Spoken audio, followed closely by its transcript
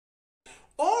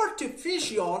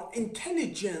Artificial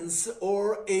intelligence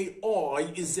or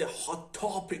AI is a hot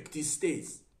topic these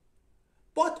days.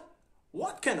 But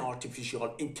what can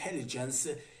artificial intelligence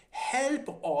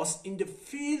help us in the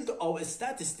field of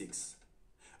statistics?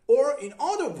 Or in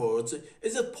other words,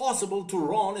 is it possible to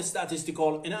run a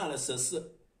statistical analysis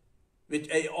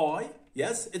with AI?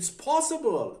 Yes, it's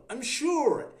possible, I'm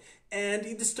sure. And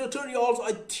in this tutorials,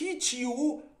 I teach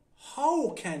you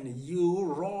how can you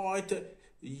write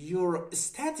your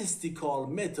statistical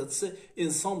methods in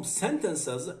some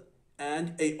sentences,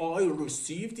 and AI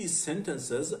receive these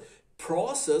sentences,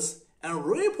 process and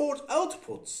report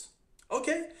outputs.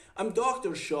 Okay, I'm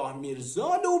Dr.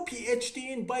 Shahmirzalou,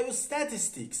 PhD in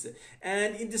biostatistics,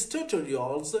 and in these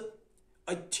tutorials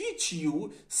I teach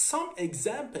you some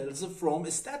examples from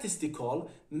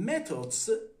statistical methods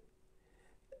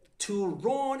to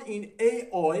run in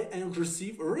AI and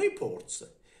receive reports.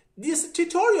 This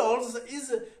tutorials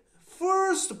is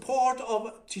first part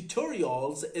of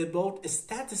tutorials about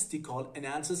statistical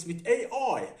analysis with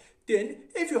AI. Then,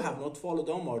 if you have not followed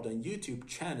our modern YouTube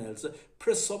channels,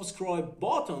 press subscribe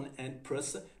button and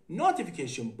press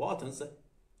notification buttons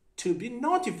to be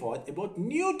notified about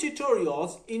new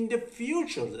tutorials in the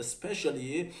future,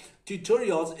 especially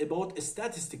tutorials about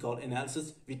statistical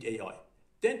analysis with AI.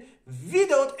 Then,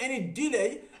 without any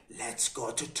delay, let's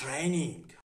go to training.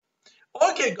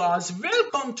 Okay guys,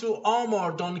 welcome to our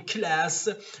modern class.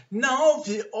 Now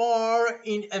we are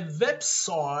in a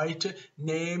website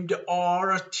named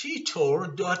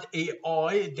Rtutor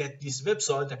AI. That this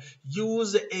website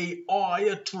use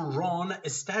AI to run a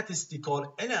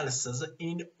statistical analysis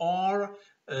in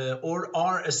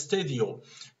RStudio.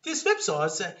 This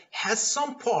website has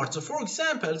some parts. For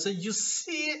example, you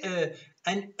see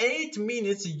an 8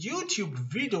 minutes YouTube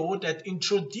video that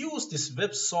introduces this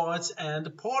website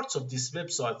and parts of this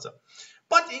website.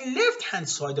 But in left hand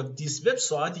side of this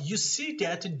website, you see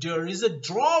that there is a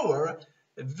drawer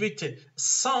with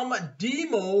some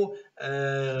demo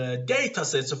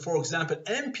datasets, for example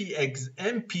MPX,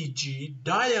 MPG,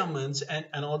 diamonds and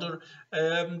other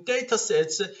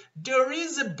datasets. There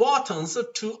is buttons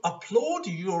to upload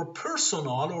your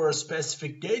personal or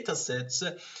specific datasets.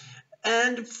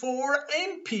 And for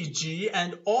MPG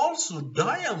and also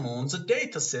diamonds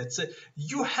datasets,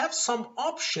 you have some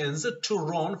options to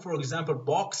run, for example,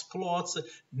 box plots,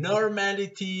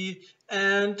 normality,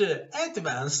 and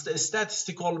advanced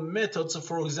statistical methods,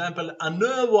 for example,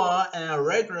 ANOVA and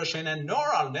regression and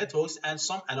neural networks and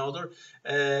some another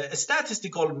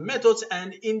statistical methods.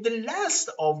 And in the last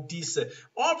of these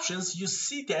options, you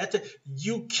see that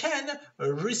you can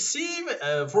receive,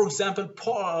 for example,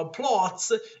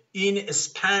 plots in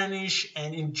Spanish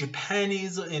and in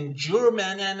Japanese, in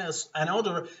German and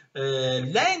other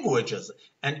languages,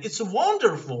 and it's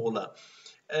wonderful.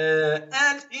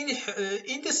 And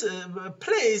in this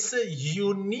place,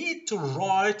 you need to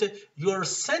write your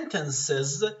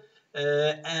sentences,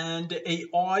 and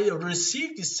AI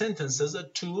receive these sentences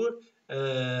to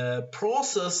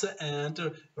process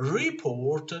and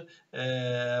report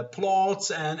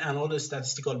plots and other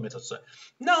statistical methods.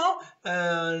 Now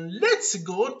let's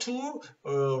go to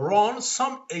run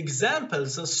some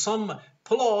examples, some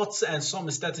plots and some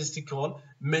statistical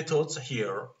methods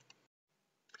here.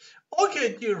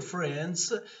 Okay, dear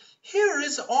friends, here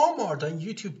is our modern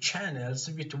YouTube channels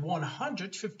with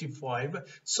 155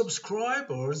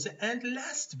 subscribers, and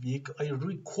last week I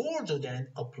recorded and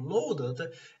uploaded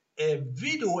a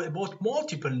video about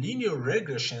multiple linear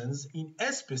regressions in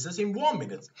species in 1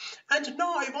 minute. And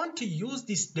now I want to use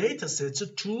these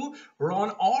datasets to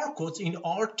run R codes in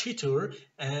Rtutor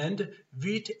and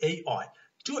with AI.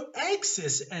 To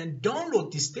access and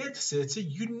download these datasets,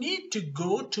 you need to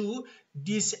go to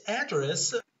this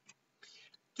address,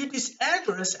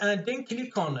 and then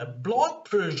click on blood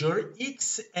pressure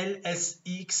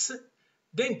XLSX,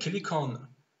 then click on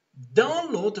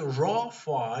download raw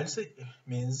files,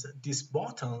 means these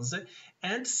buttons,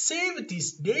 and save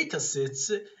these datasets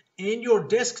in your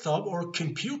desktop or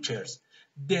computers.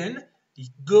 Then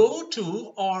go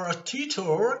to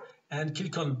Rtutor and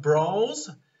click on browse,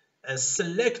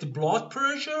 select blood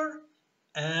pressure,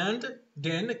 and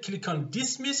then click on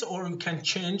dismiss, or you can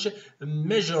change the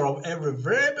measure of every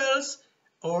variables,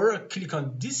 or click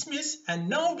on dismiss. And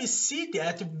now we see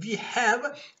that we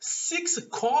have 6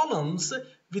 columns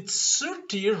with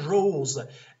 30 rows.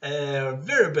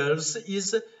 Variables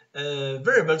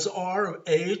are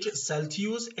age,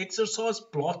 Celsius, exercise,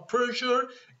 blood pressure,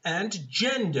 and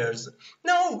genders.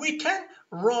 Now we can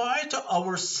write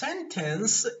our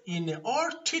sentence in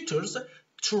our tutors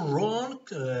to run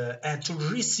and to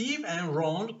receive and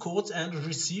run codes and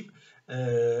receive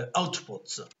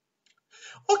outputs.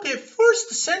 Okay,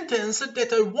 first sentence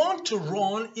that I want to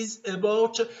run is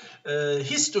about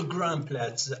histogram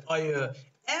plots. I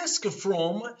ask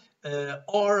from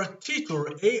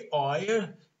Rtutor AI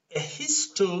a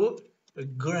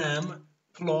histogram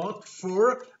plot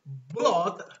for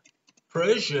blood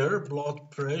pressure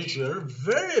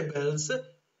variables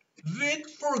with,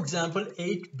 for example,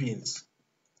 8 bins.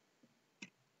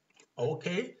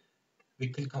 Okay, we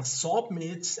click on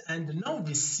submit, and now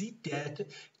we see that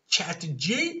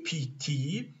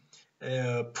ChatGPT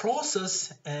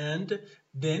process and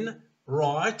then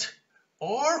write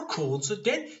R codes.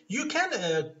 Then you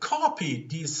can copy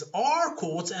these R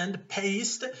codes and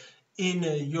paste in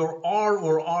your R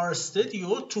or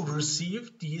RStudio to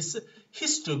receive these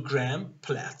histogram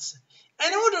plots.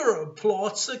 Another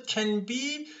plots can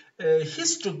be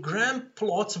histogram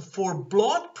plots for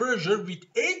blood pressure with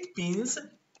 8 pins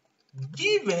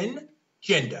given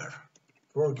gender.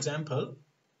 For example,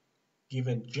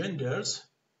 given genders,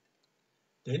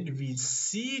 then we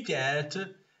see that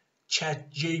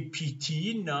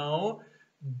ChatGPT now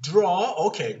draw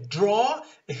a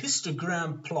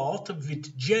histogram plot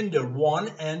with gender 1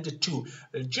 and 2.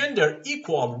 Gender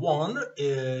equal 1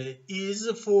 is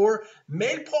for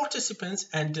male participants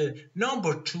and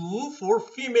number 2 for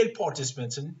female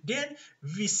participants. And then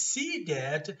we see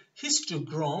that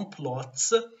histogram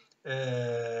plots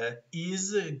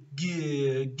is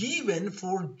given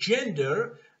for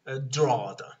gender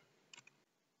drawn.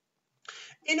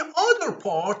 In other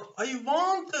part, I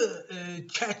want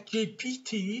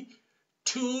ChatGPT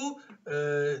to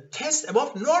test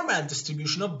about normal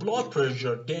distribution of blood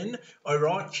pressure. Then I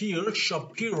write here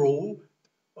Shapiro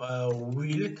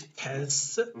will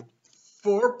test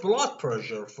for blood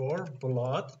pressure.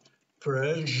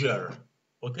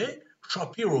 Okay,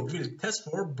 Shapiro will test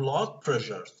for blood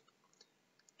pressure.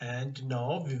 And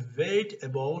now we wait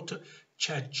about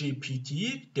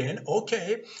ChatGPT. Then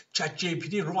okay,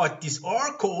 ChatGPT write these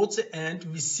R codes, and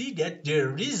we see that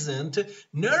there isn't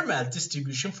normal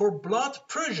distribution for blood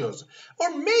pressures.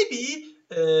 Or maybe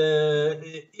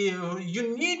you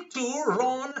need to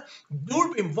run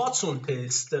Durbin-Watson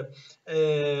test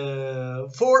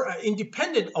for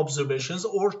independent observations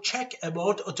or check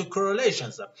about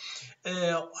autocorrelations.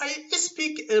 I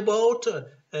speak about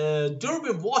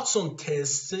Durbin-Watson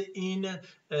test in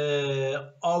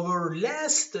our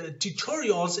last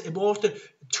tutorials about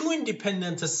 2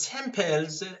 independent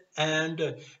samples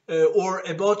and or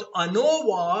about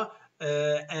ANOVA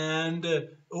and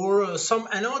or some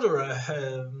another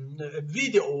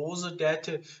videos that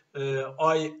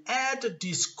I add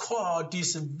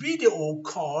this video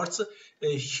cards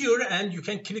here, and you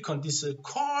can click on these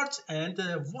cards and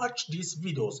watch these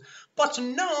videos. But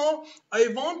now I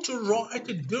want to write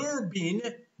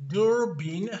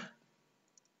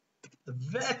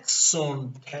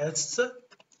Durbin-Watson test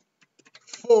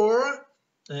for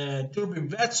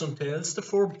Durbin-Watson test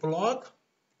for blood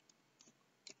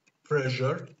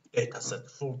pressure dataset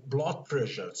for blood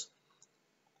pressures.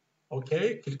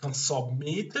 Okay, click on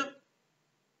submit,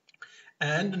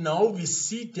 and now we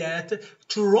see that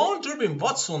to run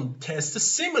Durbin-Watson test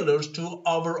similar to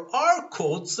our R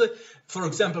codes, for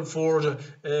example for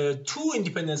 2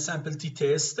 independent sample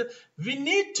t-test, we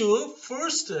need to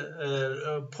first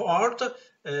part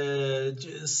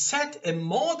set a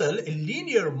model, a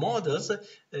linear models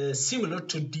similar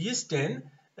to this, then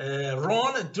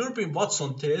run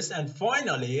Durbin-Watson test, and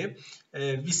finally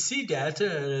we see that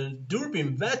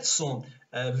Durbin-Watson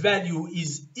value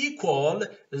is equal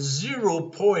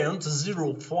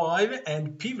 0.05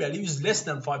 and p-value is less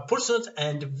than 5%,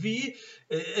 and we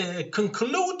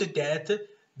conclude that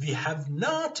we have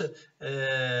not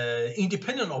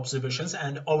independent observations,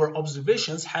 and our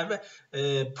observations have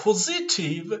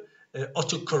positive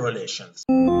autocorrelations.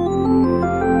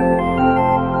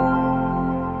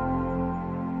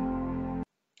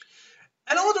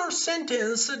 Another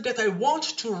sentence that I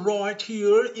want to write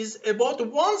here is about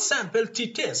one sample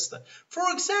t-test.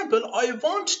 For example, I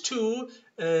want to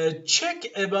check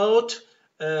about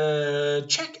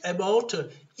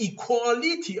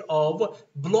equality of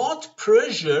blood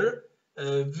pressure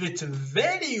with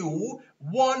value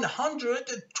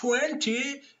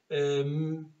 120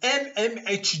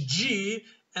 mmHg,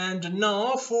 and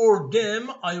now for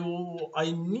them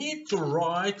I need to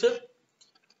write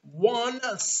one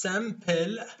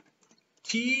sample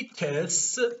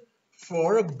t-test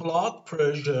for blood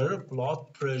pressure,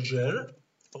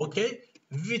 okay,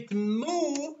 with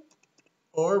mu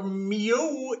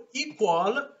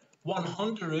equal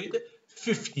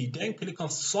 150. Then click on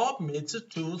submit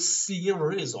to see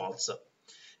results.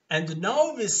 And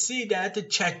now we see that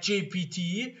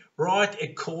ChatGPT write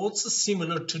a code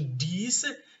similar to this,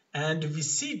 and we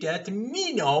see that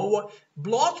me now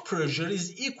blood pressure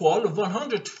is equal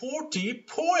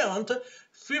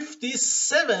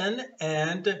 140.57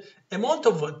 and amount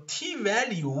of t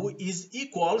value is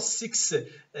equal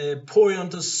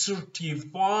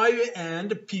 6.35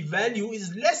 and p value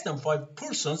is less than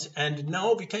 5%, and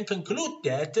now we can conclude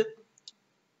that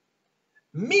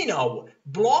me now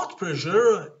blood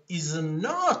pressure is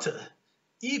not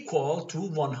equal to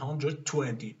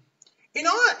 120. In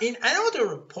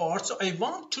another part, I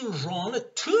want to run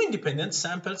two independent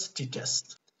samples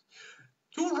t-test.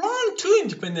 To run two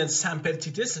independent sample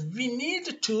t-tests, we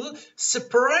need to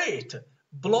separate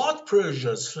blood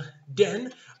pressures.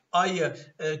 Then I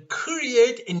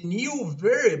create a new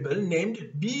variable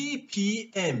named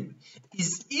BPM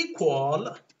is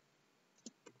equal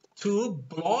to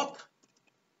blood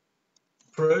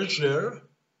pressure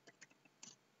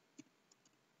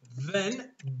when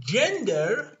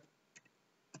gender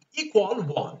equal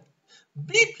 1.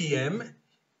 BPM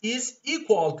is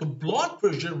equal to blood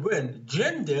pressure when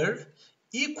gender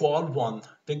equal 1.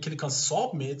 Then click on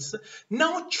submit.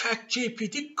 Now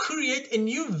ChatGPT create a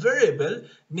new variable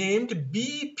named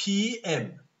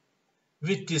BPM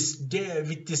with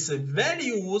this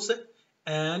values,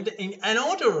 and in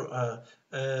another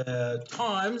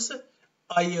times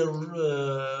I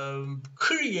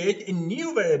create a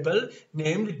new variable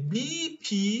named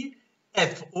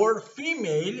BPF, or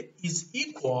female is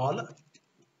equal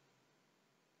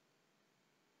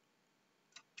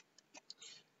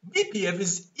BPF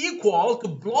is equal to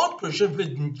blood pressure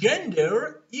with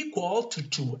gender equal to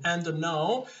 2. And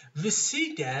now we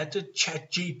see that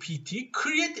ChatGPT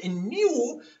create a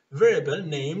new variable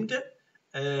named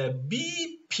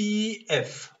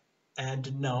BPF.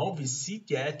 And now we see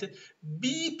that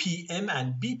BPM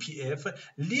and BPF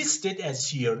listed as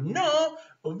here. Now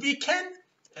we can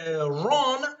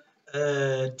run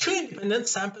two independent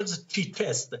samples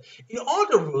t-test. In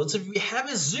other words, we have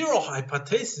a zero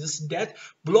hypothesis that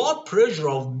blood pressure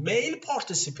of male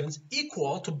participants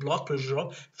equal to blood pressure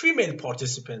of female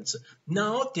participants.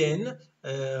 Now then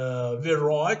we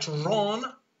write run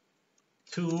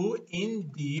two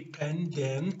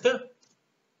independent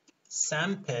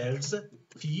samples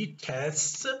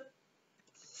t-tests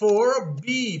for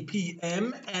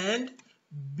BPM and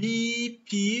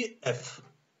BPF.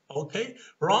 Okay,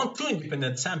 run two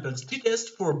independent samples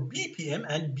t-test for BPM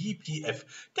and BPF.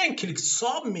 Then click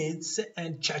submit,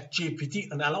 and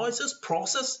ChatGPT analyzes,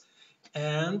 process,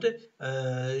 and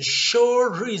show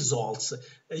results.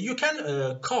 You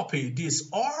can copy these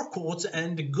R codes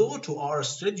and go to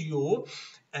RStudio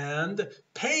and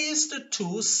paste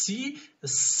to see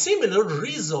similar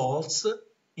results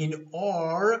in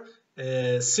R,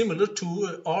 similar to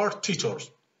Rtutor.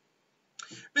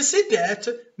 We see that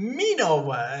mean of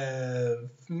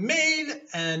male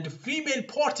and female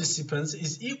participants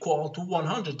is equal to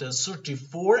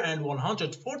 134 and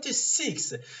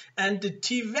 146, and the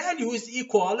t-value is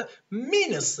equal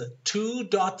minus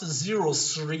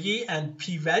 2.03 and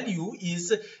p-value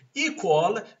is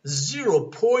equal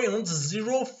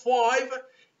 0.05,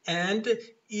 and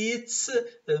it's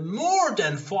more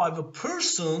than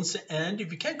 5%, and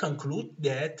we can conclude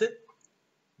that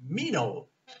mean of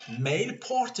male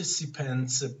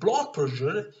participants' blood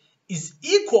pressure is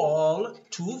equal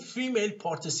to female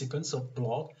participants' of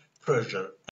blood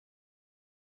pressure.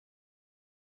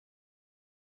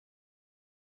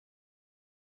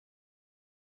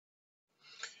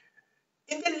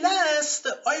 In the last,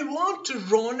 I want to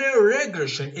run a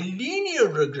regression, a linear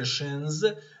regressions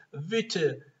with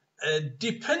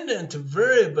dependent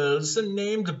variables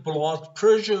named blood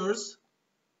pressures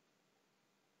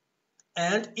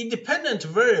and independent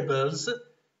variables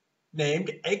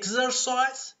named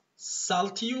exercise,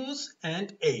 Celsius,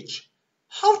 and age.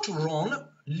 How to run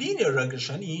linear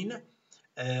regression in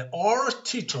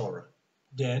Rtutor?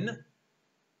 Then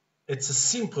it's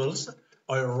simple.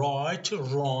 I write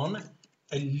run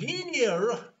a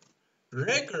linear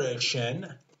regression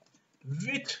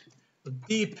with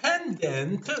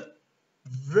dependent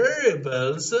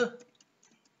variables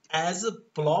as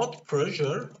blood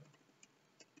pressure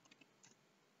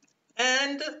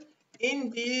and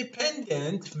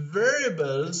independent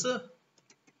variables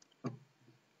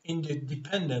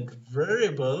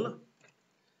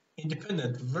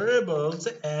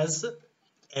as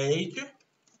age,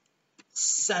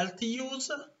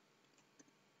 Celsius,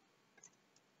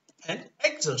 and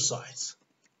exercise.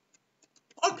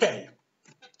 Okay,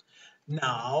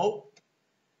 now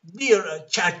dear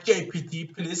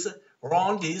ChatGPT, please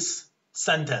run this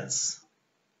sentence.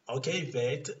 Okay,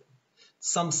 wait.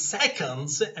 some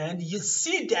seconds, and you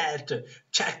see that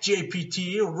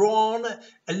ChatGPT run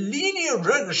a linear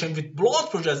regression with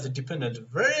blood pressure as the dependent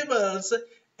variables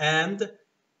and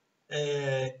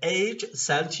age,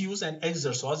 Celsius, and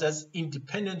exercise as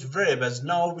independent variables.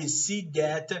 Now we see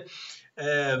that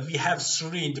we have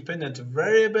three independent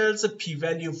variables.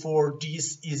 P-value for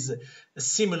this is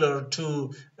similar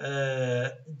to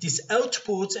this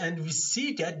output, and we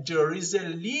see that there is a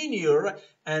linear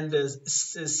and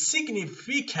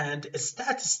significant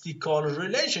statistical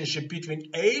relationship between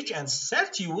age and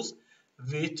Celsius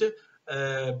with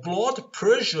blood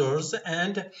pressures,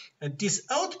 and this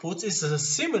output is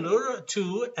similar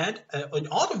to, and in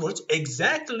other words,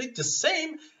 exactly the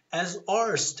same as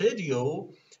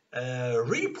RStudio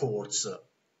reports.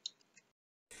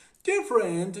 Dear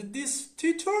friend, this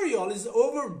tutorial is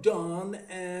overdone,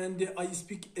 and I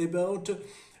speak about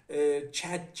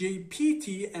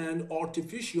ChatGPT and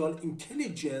artificial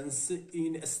intelligence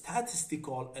in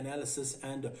statistical analysis,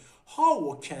 and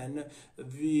how can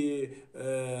we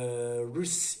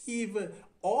receive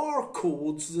R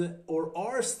codes or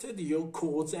RStudio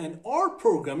codes and R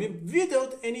programming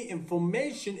without any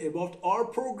information about R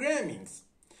programming.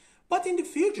 But in the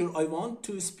future, I want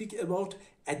to speak about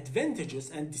advantages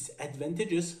and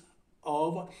disadvantages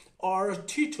of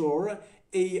Rtutor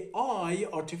AI,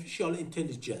 artificial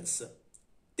intelligence.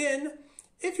 Then,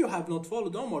 if you have not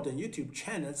followed our modern YouTube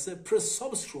channels, press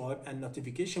subscribe and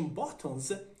notification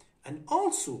buttons, and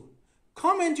also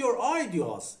comment your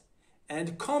ideas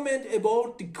and comment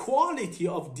about the quality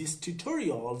of these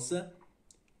tutorials.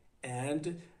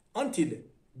 And until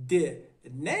the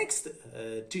next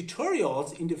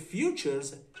tutorials in the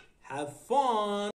futures, have fun.